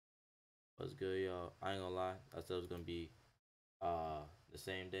What's good, y'all? I ain't gonna lie. I said it was gonna be the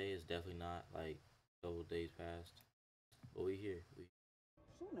same day. It's definitely not. Like a couple days past. But we here. We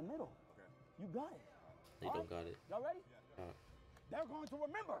Shoot in the middle. Okay. You got it. they don't got it. Y'all ready? Yeah. They're going to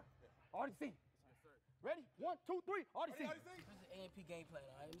remember. RDC. Ready? 1, 2, 3. RDC. This is AMP game plan,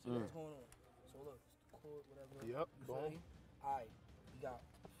 all right? Let me see what's going on. So look, it's the court, whatever. Yep, You feel me? All right, you got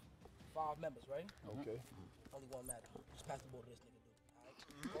 5 members, right? Okay. Only one matter. Just pass the ball to this nigga, dude. All right?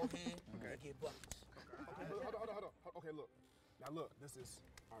 Go ahead and get buckets. Okay, hold on. Okay, look. Now look, this is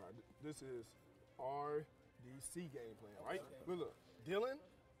RDC game plan, right? Okay. Look, Dylan,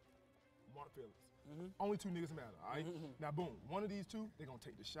 Mark Phillips. Only 2 niggas matter, all right? Now boom, one of these 2, they're gonna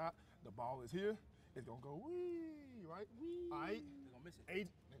take the shot. The ball is here. It's gonna go wee, right? Wee. All right. They're gonna miss it.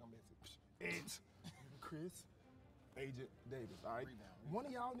 They're gonna miss it. It's Chris, Agent Davis, all right? One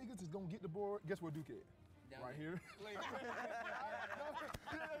of y'all niggas is gonna get the board. Guess where Duke at? Down Right there. here.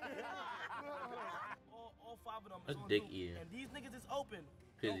 All 5 of them. That's is on dick Duke. eating. And these niggas is open.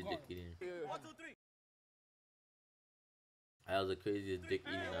 Crazy Don't dick guard eating. Yeah. 1, 2, 3. That was the craziest dick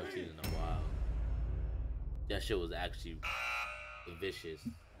eating I've seen in a while. That shit was actually vicious.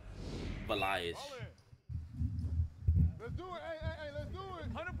 Valious. Let's do it. Hey, let's do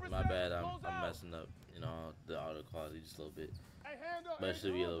it. 100%. My bad, I'm messing up, you know, the auto quality just a little bit. Hey, hand up. But it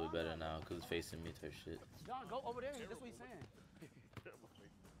should be a little bit better now because it's facing me type shit. John, go over there. That's what he's saying.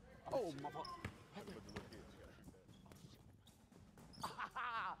 Oh, my fuck.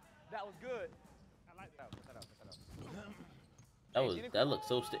 That was good. I like that. Put that up. That looked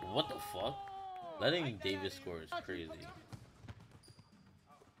so stiff. What the fuck? Letting Davis score is crazy.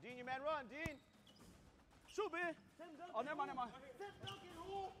 Dean, your man run, Dean. Shoot, man. Oh, never mind.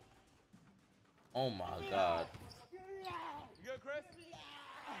 Oh my god. You good, Chris?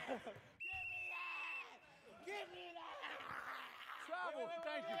 Travel.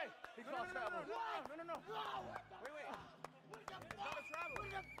 Thank you. He called travel. No. Wait. It's not a travel.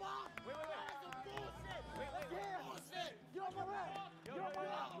 Wait. Get off my rap.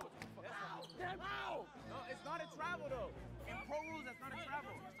 No, it's not a travel though. In pro rules, that's not a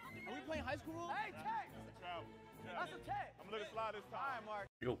travel. Are we playing high school rules? Hey, tech. Travel. That's a tech. I'm gonna let it slide this time. All right, Mark.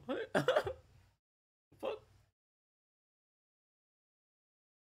 Yo, what? Fuck.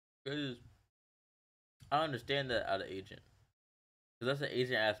 Cause I understand that out of agent. Cause that's an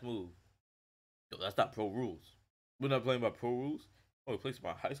agent ass move. Yo, that's not pro rules. We're not playing by pro rules. Oh, we're playing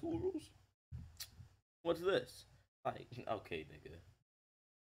by high school rules. What's this? Like, okay, nigga.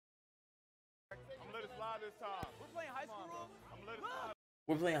 I'm gonna let it slide this time. We're playing high school rules? I'm gonna let it slide.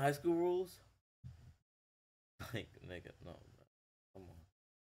 We're playing high school rules. Like, nigga, no, bro. Come on.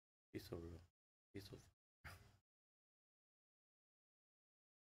 He's so real. He's so.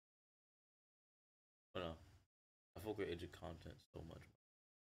 But no, I fuck with agent content so much.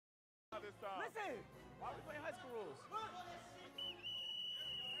 This time. Listen. Why are we playing high school rules?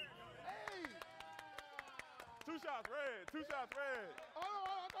 Hey. 2 shots red. 2 shots red. Oh,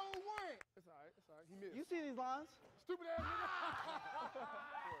 I thought we won. It's all right. He missed. You see these lines? Stupid ass nigga.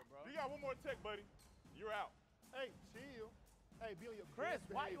 You got one more tech, buddy. You're out. Hey, chill. Hey, be on your Chris,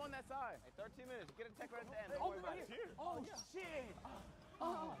 best why are you behavior. on that side? Hey, 13 minutes. Get a tech right at the end. Oh, Don't worry right about it. here. Oh, shit.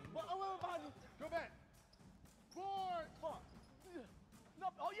 Oh, behind you. Go back. Forward. Fuck. No,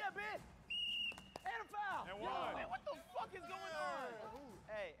 oh, yeah, Ben. And a foul. And Yo, one. man, what the fuck is going on?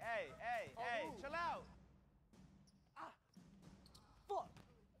 Hey, chill out. Fuck.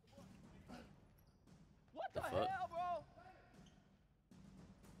 What the fuck? hell, bro?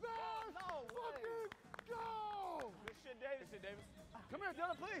 Let's No way. fucking go. Good shit, Davis. Come here,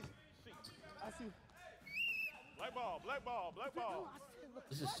 Dylan, please. I see. Black ball.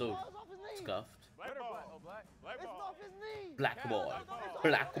 This is so scuffed. Black ball. Oh, black. Black It's ball. off his knee. Black ball.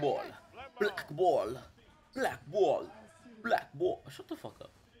 Black Black ball. Black ball. Black ball. Black ball. Shut the fuck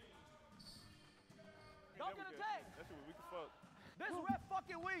up. Don't get a tag. That's what we can fuck. This ref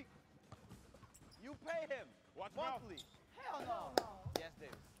fucking weak. You pay him Watch your mouth. monthly. Hell no. Yes,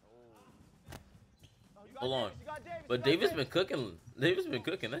 Davis. Oh. You got Hold on. Davis, you got Davis, But you got Davis been cooking. Davis been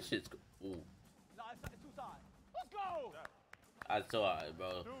cooking. That shit's. Ooh. No, it's 2 sides. Let's go. I saw it,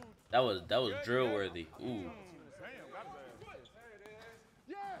 bro. Dude. That was drill worthy. Ooh. Damn, got his ass.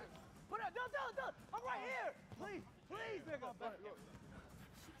 Yes. Put it down. I'm right here. Please, nigga.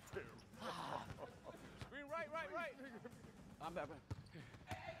 Screen right. I'm back.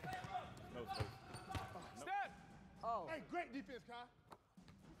 No. Step. Oh. Hey, great defense, Kai.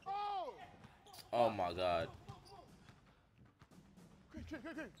 Oh. Oh my god. Quick.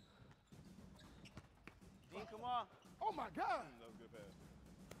 Dean, come on. Oh my God. That was a good pass.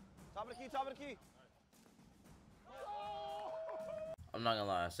 Top of the key. I'm I'm not gonna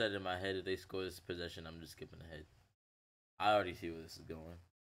lie. I said in my head, if they score this possession, I'm just skipping ahead. I already see where this is going.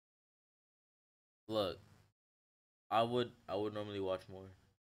 Look, I would normally watch more,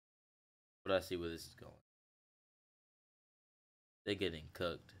 but I see where this is going. They're getting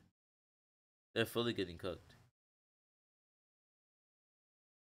cooked. They're fully getting cooked.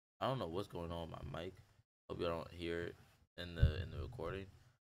 I don't know what's going on with my mic. Hope y'all don't hear it in the recording.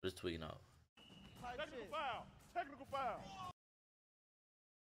 But it's tweaking out. Technical foul. Technical foul.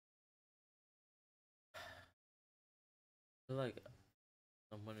 I feel like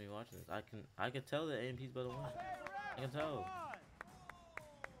I'm gonna be watching this. I can tell that AMP's about to win. I can tell.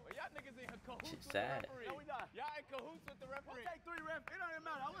 Well, y'all niggas in cahoots Shit's with sad. the referee. No, we not. Y'all in cahoots with the referee. We'll take 3, ref. It don't even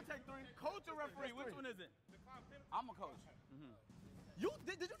matter. I'm gonna take 3. Coach or referee? Which one is it? I'm a coach. You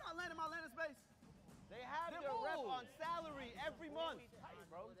did you not land in my landing space? They have their ref on salary every month.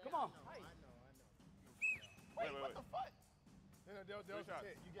 Come on. Wait, what the fuck?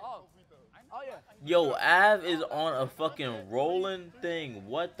 Oh yeah. Yo, Av is on a fucking rolling thing.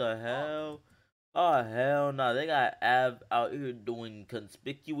 What the hell? Oh hell no! They got Av out here doing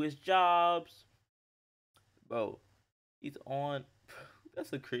conspicuous jobs, bro. He's on.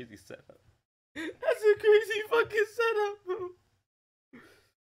 That's a crazy setup. That's a crazy fucking setup, bro.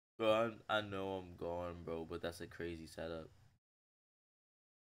 Bro, I know I'm going, bro, but that's a crazy setup,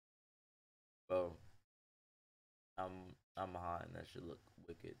 bro. I'm high and that should look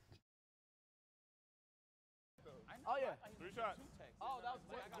wicked. Oh yeah. 3 shots. Oh, that was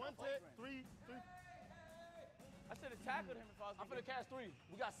One tech, three. I should have tackled him if I was. I'm finna catch 3.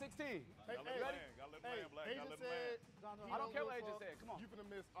 We got 16. Hey, Gotta let him land. Gotta let him land, Black. Agent Gotta let him land. said. I don't care what agent said. Come on. You finna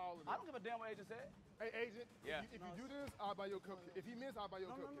miss all of I it. don't give a damn what agent said. Hey, agent. Yeah. If you do this, I'll buy your cupcake. If he miss, I'll buy your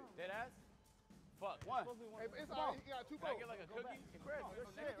cupcake. Dead ass. Fuck. 1. Hey, but it's Come all on. right. You got 2 Can I votes. get like a Go cookie? back. Chris, good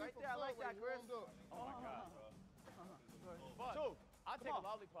shit right there. I like that, Chris. Oh my God, bro. Fuck. 2. I'll take a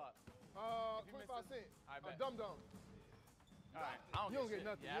lollipop. 25 cents. I A bet. dum-dum. Alright. I don't You don't get shit.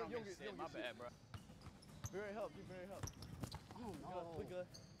 nothing. Yeah, I don't You don't get get- shit. you My don't get bad, bro. Very help. You very help. Oh no. We good.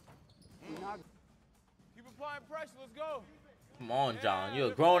 Keep applying pressure. Let's go. Come on, John. You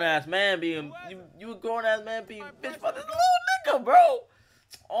a grown ass man being you a grown ass man being bitch by this little nigga, bro.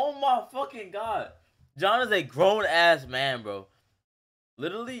 Oh my fucking god. John is a grown ass man, bro.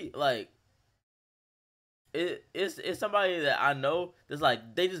 Literally, like it's somebody that I know that's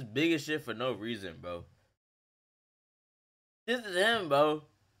like they just big as shit for no reason, bro. This is him, bro.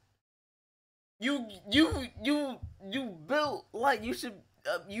 You built like you should.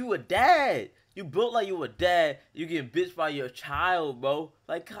 You a dad. You built like you a dad. You get bitched by your child, bro.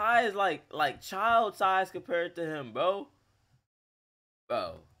 Like Kai is like child size compared to him, bro.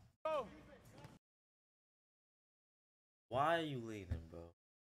 Bro. Go. Why are you leaning, bro?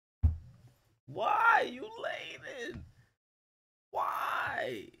 Why are you leaning?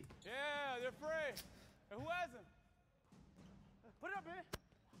 Why? Yeah, they're free. And who has him? Put it up, man.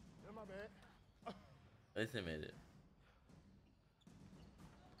 That's my bad. Wait a minute.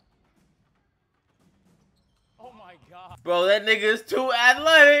 Oh my God. Bro, that nigga is too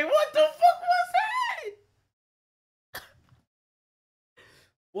athletic. What the fuck was that?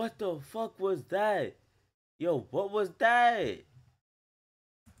 What the fuck was that? Yo, what was that?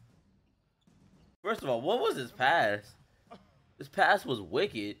 First of all, what was his pass? His pass was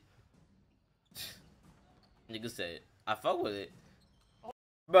wicked. Nigga said, I fuck with it.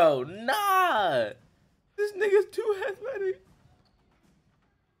 Bro, nah. This nigga's too athletic.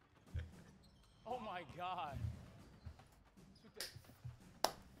 Oh my God. Hey,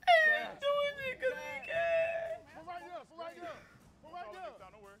 he's doing it 'cause he can. From right there. From right there. From right there.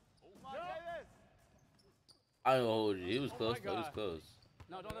 Don't worry. Come on, say this. I ain't gonna hold you. He was Oh close, my though. He was God. close.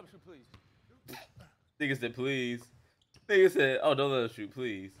 No, don't let me shoot, please. Nigga said, please. Nigga said, oh, don't let us shoot,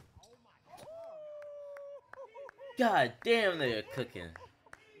 please. God damn, they are cooking. 6,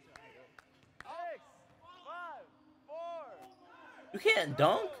 5, 4. You can't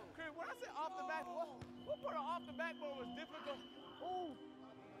dunk? Chris, when I said off the back, what part of off the backboard was difficult? Ooh.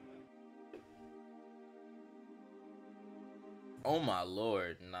 Oh my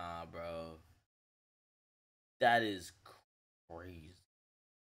lord, nah, bro. That is crazy.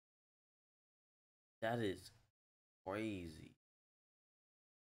 That is crazy.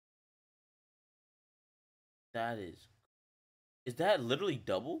 That is that literally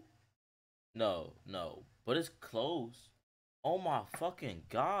double? No, but it's close. Oh my fucking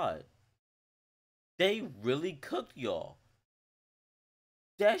god. They really cooked y'all.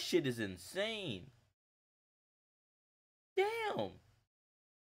 That shit is insane. Damn.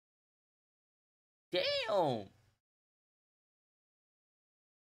 Damn. Oh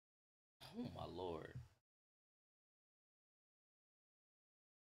my lord.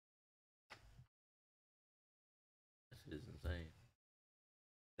 shit is insane.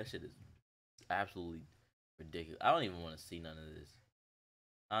 That shit is absolutely ridiculous. I don't even want to see none of this.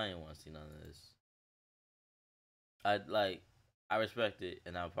 I don't even want to see none of this. I respect it,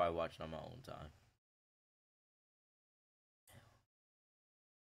 and I'll probably watch it on my own time.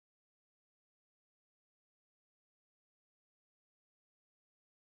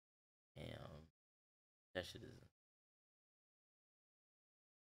 Damn, that shit is.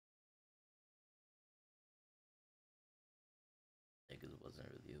 Niggas wasn't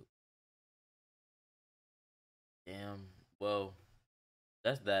really. Damn. Well,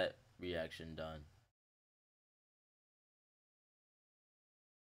 that's that reaction done.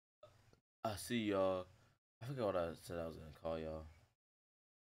 I see y'all. I forgot what I said I was gonna call y'all.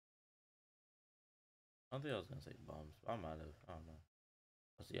 I don't think I was gonna say bums. I might have. I don't know.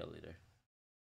 I'll see y'all later.